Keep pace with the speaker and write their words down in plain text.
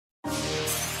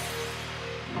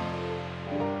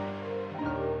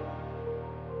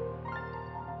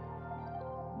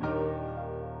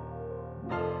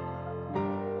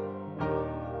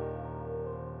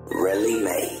Willie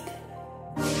made.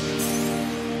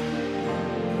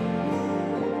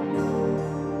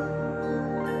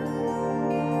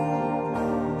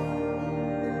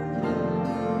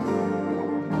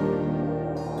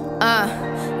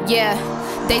 Yeah,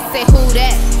 they say who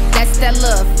that? That's that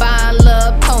little fine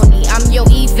little pony. I'm your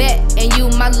Yvette and you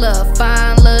my little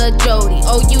fine little Jody.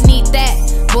 Oh, you need that?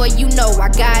 Boy, you know I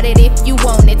got it if you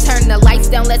want it. Turn the lights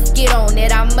down, let's get on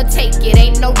it. I'ma take it,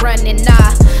 ain't no running,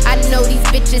 nah. I know these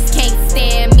bitches can't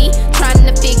stand me, trying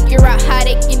to figure out how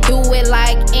they can do it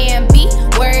like Ambee.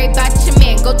 Worry about your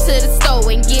man, go to the store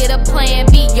and get a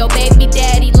plan B. Yo, baby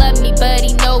daddy love me, but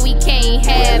he know he can't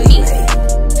have me.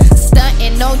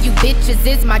 Stunting on you bitches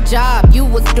is my job. You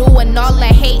was doing all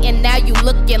that hating, now you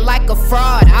looking like a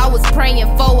fraud. I was praying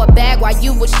for a bag while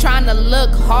you was trying to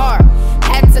look hard.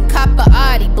 Had to cop a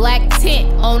Audi, black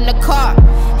tint on the car.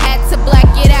 Had to black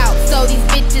it out so these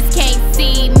bitches can't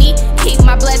see me. Keep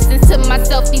my blessings to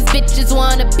myself, these bitches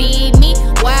wanna be me.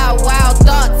 Wild, wild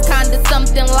thoughts, kinda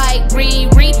something like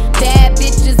Riri. Bad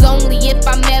bitches only if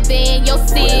I'm ever in your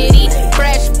city.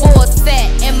 Fresh full set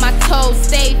and my toes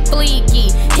stay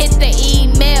fleeky. Hit the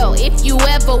email if you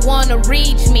ever wanna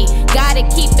reach me. Gotta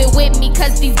keep it with me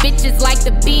cause these bitches like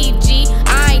the beef, G.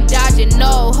 I ain't dodging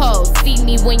no hoes, see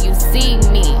me when you see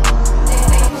me. They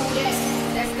say who that?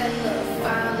 That's that little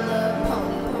fine little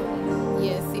pony.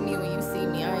 Yeah, see me when you see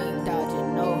me, I ain't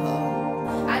dodging no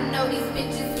hoe. I know these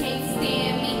bitches can't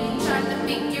stand me, trying to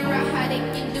figure out how they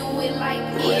can do it like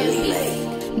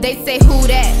Ambee. They say who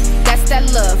that? That's that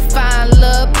little fine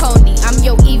little pony. I'm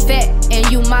your Yvette and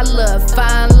you my little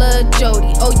fine little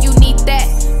Jody. Oh, you need that?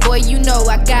 Boy, you know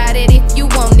I got it if you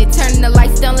want it. Turn the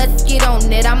lights down, let's get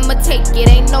on it. I'ma take it,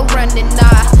 ain't no running,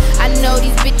 nah. I know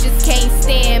these bitches can't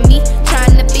stand me,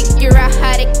 trying to figure out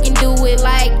how they can do it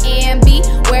like Ambee.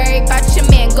 Worry about your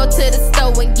man, go to the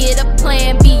store and get a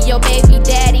plan B. Yo, baby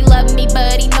daddy love me,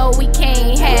 but he know he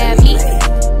can't have me.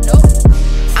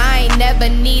 I ain't never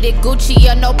needed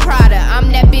Gucci or no Prada.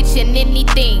 I'm that bitch in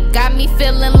anything. Got me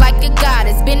feeling like a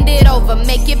goddess. Bend it over,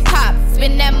 make it pop.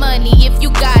 Spend that money if you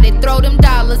got it. Throw them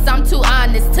dollars, I'm too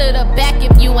honest. To the back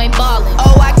if you ain't ballin'.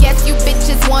 Oh, I guess you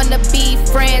bitches wanna be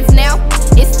friends now.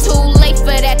 It's too late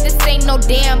for that, this ain't no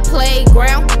damn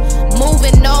playground.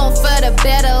 Moving on for the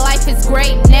better life is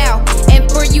great now. And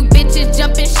for you bitches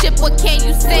jumping ship, what can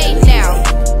you say now?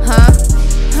 Huh?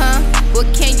 What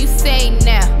can you say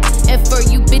now? And for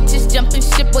you bitches jumping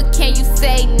ship, what can you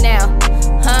say now?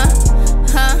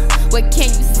 What can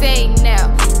you say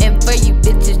now? And for you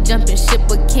bitches jumping ship,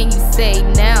 what can you say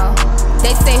now?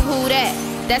 They say who that?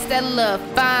 That's that little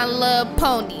fine little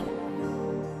pony.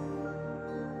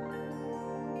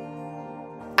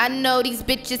 I know these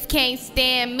bitches can't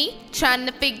stand me, trying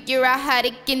to figure out how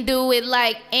they can do it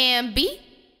like Ambee.